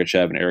Mikhail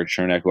Sergachev and Eric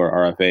Chernak, who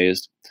are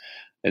RFAs.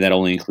 And that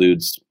only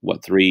includes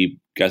 3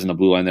 guys on the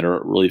blue line that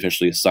are really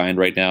officially assigned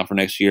right now for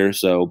next year.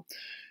 So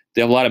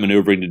they have a lot of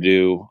maneuvering to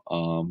do.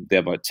 They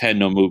have about 10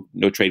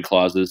 no trade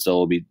clauses, so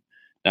it'll be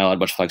not a lot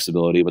much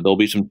flexibility, but there'll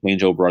be some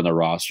changeover on the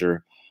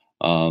roster.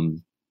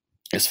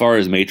 As far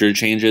as major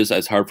changes,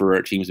 it's hard for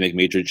our teams to make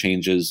major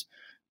changes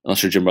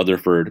unless you're Jim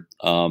Rutherford.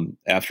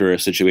 After a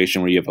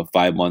situation where you have a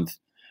 5-month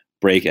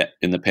break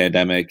in the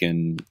pandemic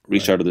and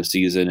restart of the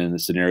season and the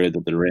scenario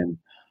that they're in,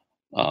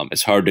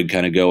 it's hard to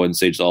kind of go and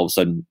say just all of a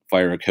sudden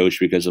fire a coach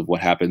because of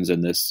what happens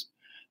in this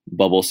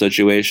bubble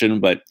situation.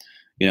 But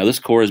this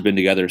core has been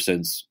together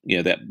since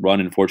that run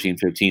in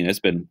 14-15. It's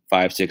been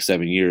 5, 6,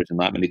 7 years, and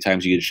not many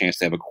times you get a chance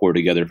to have a core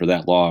together for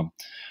that long.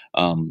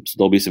 So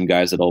there'll be some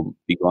guys that'll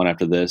be gone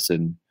after this,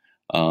 and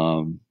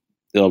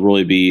it'll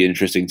really be an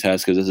interesting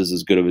test because this is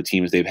as good of a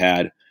team as they've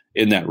had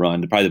in that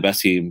run. Probably the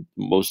best team,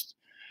 most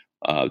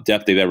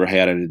depth they've ever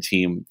had on a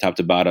team, top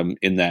to bottom,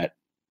 in that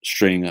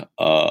string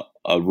of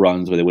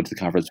runs where they went to the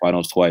conference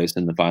finals twice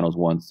and the finals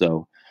once.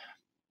 So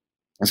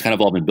it's kind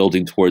of all been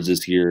building towards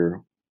this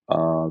year.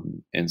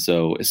 And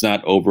so it's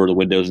not over. The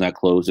window's not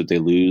closed if they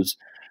lose.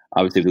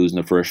 Obviously, if they lose in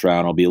the first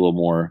round, it'll be a little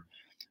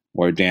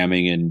more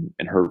damning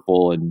and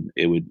hurtful, and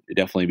it would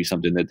definitely be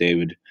something that they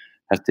would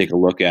have to take a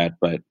look at.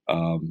 But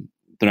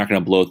they're not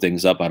going to blow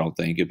things up, I don't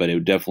think. But it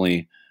would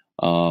definitely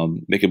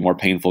make it more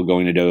painful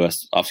going into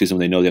offseason when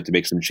they know they have to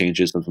make some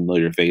changes, some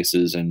familiar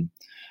faces, and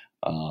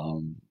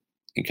kind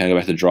of go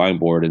back to the drawing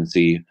board and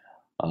see.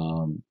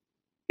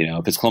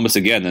 If it's Columbus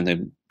again, then they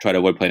try to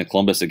avoid playing at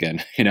Columbus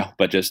again,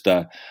 but just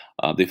they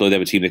feel like they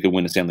have a team that could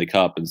win the Stanley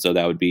Cup. And so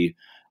that would be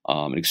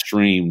an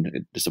extreme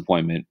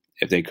disappointment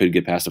if they could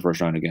get past the first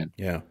round again.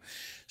 Yeah.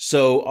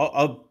 So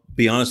I'll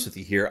be honest with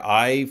you here.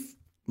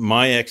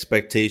 My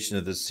expectation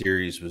of this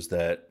series was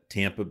that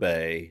Tampa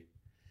Bay,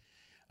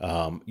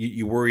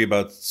 you worry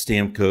about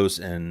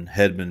Stamkos and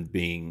Hedman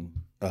being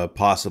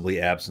possibly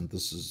absent.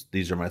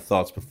 These are my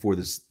thoughts before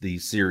the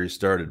series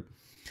started.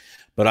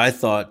 But I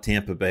thought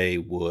Tampa Bay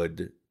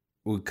would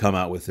come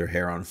out with their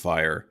hair on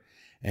fire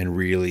and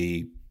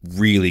really,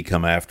 really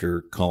come after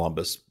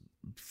Columbus,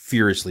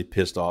 furiously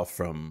pissed off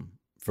from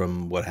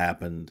what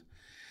happened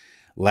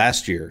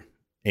last year.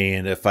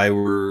 And if I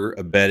were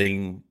a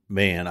betting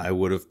man, I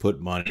would have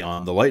put money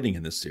on the Lightning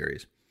in this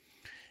series.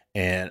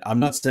 And I'm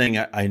not saying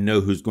I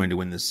know who's going to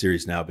win this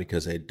series now,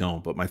 because I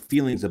don't, but my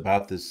feelings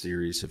about this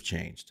series have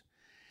changed.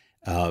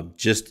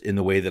 Just in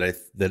the way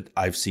that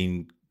I've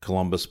seen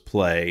Columbus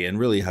play, and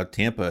really how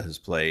Tampa has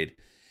played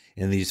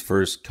in these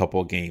first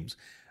couple games.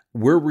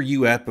 Where were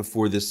you at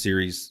before this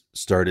series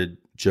started,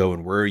 Joe,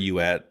 and where are you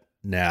at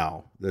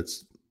now?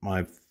 That's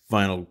my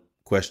final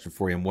question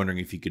for you. I'm wondering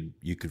if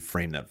you could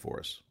frame that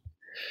for us.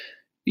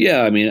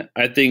 Yeah, I mean,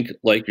 I think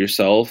like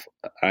yourself,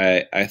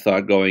 I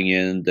thought going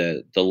in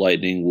that the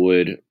Lightning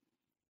would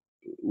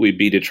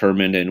be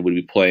determined and would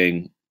be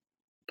playing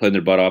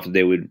their butt off.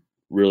 They would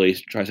really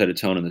try to set a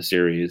tone in the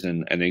series,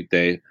 and I think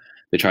they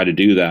tried to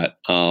do that.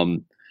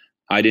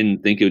 I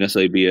didn't think it would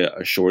necessarily be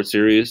a short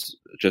series,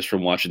 just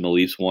from watching the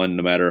Leafs one,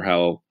 no matter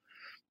how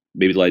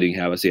maybe the Lightning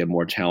have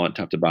more talent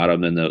top to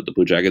bottom than the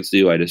Blue Jackets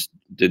do. I just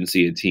didn't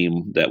see a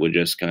team that would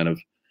just kind of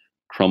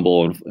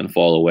crumble and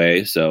fall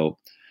away. So,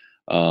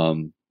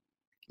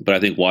 but I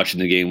think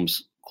watching the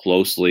games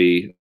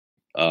closely,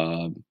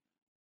 I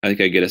think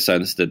I get a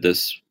sense that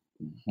this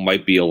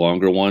might be a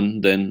longer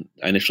one than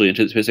I initially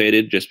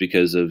anticipated, just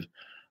because of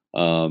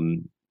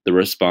the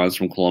response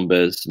from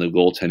Columbus and the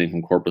goaltending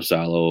from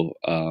Korpisalo.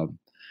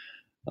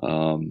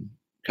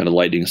 Kind of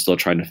Lightning is still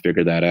trying to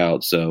figure that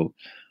out. So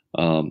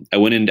I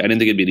went in. I didn't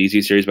think it'd be an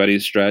easy series by any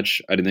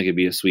stretch. I didn't think it'd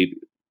be a sweep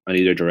on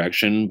either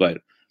direction.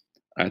 But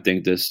I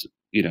think this,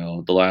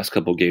 the last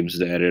couple of games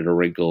has added a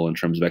wrinkle in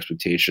terms of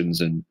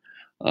expectations, and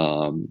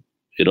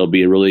it'll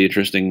be a really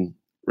interesting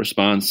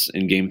response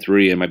in Game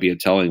 3. It might be a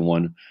telling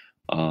one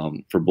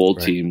for both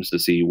teams to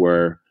see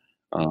where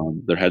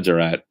their heads are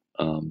at,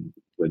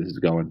 where this is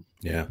going.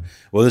 Yeah.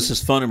 Well, this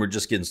is fun, and we're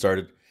just getting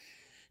started.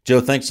 Joe,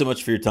 thanks so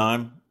much for your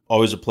time.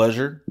 Always a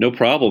pleasure. No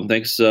problem.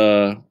 Thanks.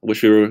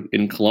 Wish we were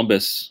in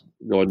Columbus,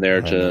 going there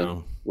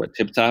to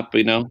Tip Top,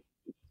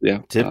 Yeah.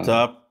 Tip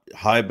Top,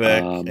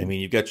 Highbeck. I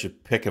mean, you got your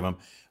pick of them.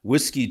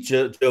 Whiskey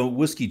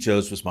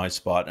Joe's was my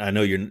spot. I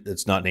know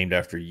it's not named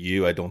after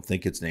you. I don't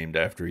think it's named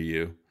after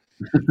you.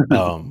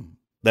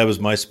 That was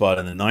my spot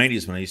in the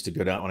 90s when I used to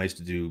go down, when I used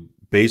to do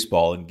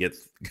baseball and get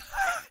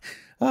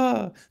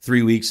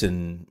 3 weeks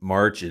in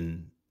March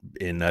in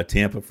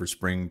Tampa for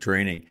spring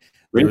training.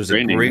 There was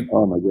a great,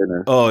 oh my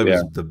goodness! Oh, it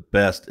was the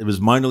best. It was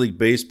minor league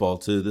baseball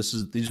too.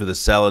 These were the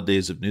salad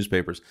days of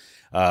newspapers.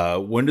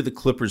 When did the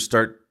Clippers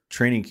start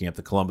training camp?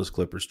 The Columbus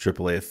Clippers,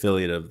 AAA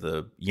affiliate of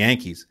the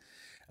Yankees.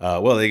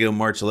 Well, they go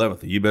March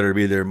 11th. You better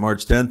be there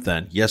March 10th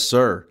then. Yes,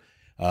 sir.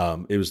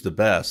 It was the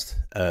best.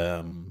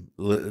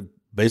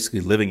 Basically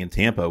living in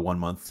Tampa 1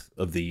 month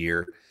of the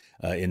year,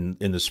 in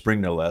the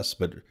spring, no less.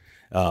 But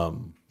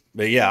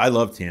yeah, I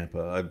love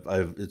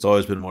Tampa. It's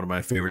always been one of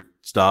my favorite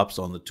stops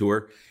on the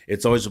tour.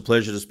 It's always a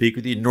pleasure to speak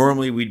with you.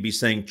 Normally we'd be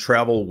saying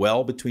travel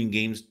well between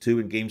games 2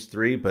 and games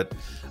 3, but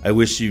I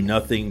wish you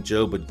nothing,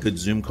 Joe, but good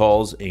Zoom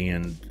calls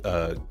and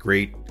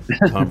great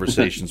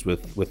conversations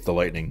with the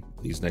Lightning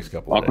these next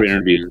couple of days. Awkward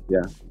interviews,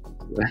 yeah.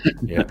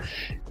 Yeah.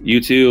 You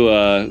too.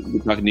 We're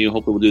talking to you.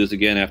 Hopefully, we'll do this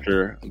again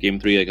after Game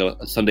 3, like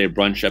a Sunday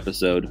brunch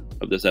episode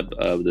of this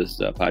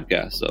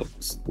podcast. So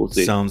we'll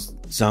see.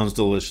 Sounds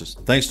delicious.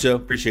 Thanks, Joe.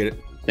 Appreciate it.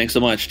 Thanks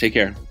so much. Take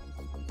care.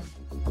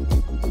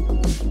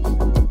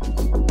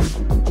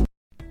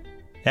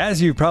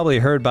 As you've probably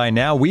heard by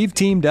now, we've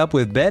teamed up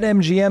with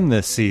BetMGM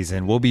this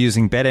season. We'll be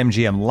using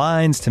BetMGM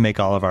lines to make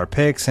all of our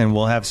picks, and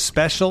we'll have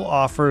special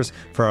offers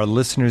for our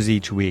listeners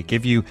each week.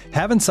 If you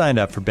haven't signed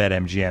up for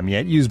BetMGM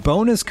yet, use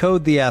bonus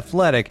code The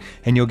Athletic,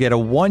 and you'll get a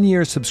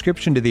 1-year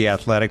subscription to The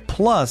Athletic,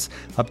 plus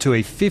up to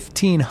a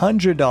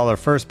 $1,500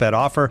 first bet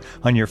offer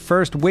on your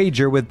first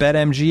wager with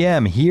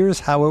BetMGM.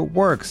 Here's how it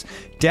works.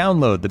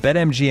 Download the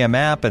BetMGM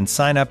app and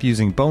sign up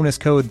using bonus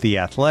code The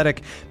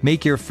Athletic.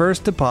 Make your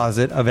first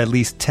deposit of at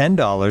least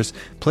 $10.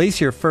 Place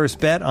your first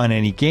bet on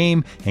any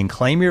game and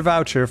claim your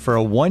voucher for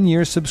a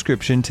 1-year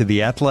subscription to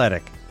The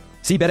Athletic.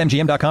 See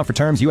BetMGM.com for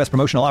terms. U.S.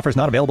 promotional offers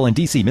not available in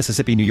D.C.,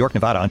 Mississippi, New York,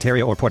 Nevada,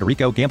 Ontario, or Puerto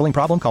Rico. Gambling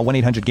problem? Call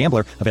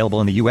 1-800-GAMBLER. Available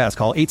in the U.S.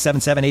 Call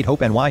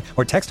 877-8-HOPE-NY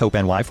or text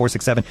HOPE-NY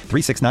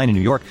 467-369 in New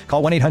York.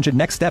 Call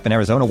 1-800-NEXT-STEP in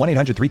Arizona.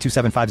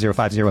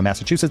 1-800-327-5050 in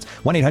Massachusetts.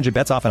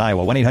 1-800-BETS-OFF in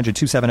Iowa.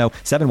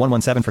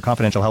 1-800-270-7117 for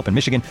confidential help in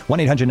Michigan.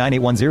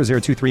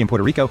 1-800-981-0023 in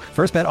Puerto Rico.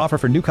 First bet offer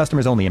for new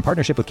customers only in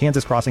partnership with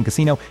Kansas Crossing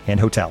Casino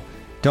and Hotel.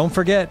 Don't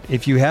forget,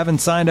 if you haven't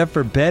signed up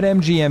for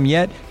BetMGM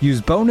yet, use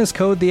bonus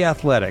code The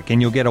Athletic,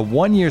 and you'll get a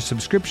 1-year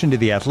subscription to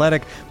The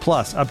Athletic,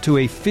 plus up to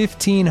a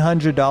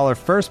 $1,500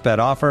 first bet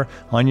offer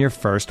on your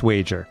first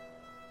wager.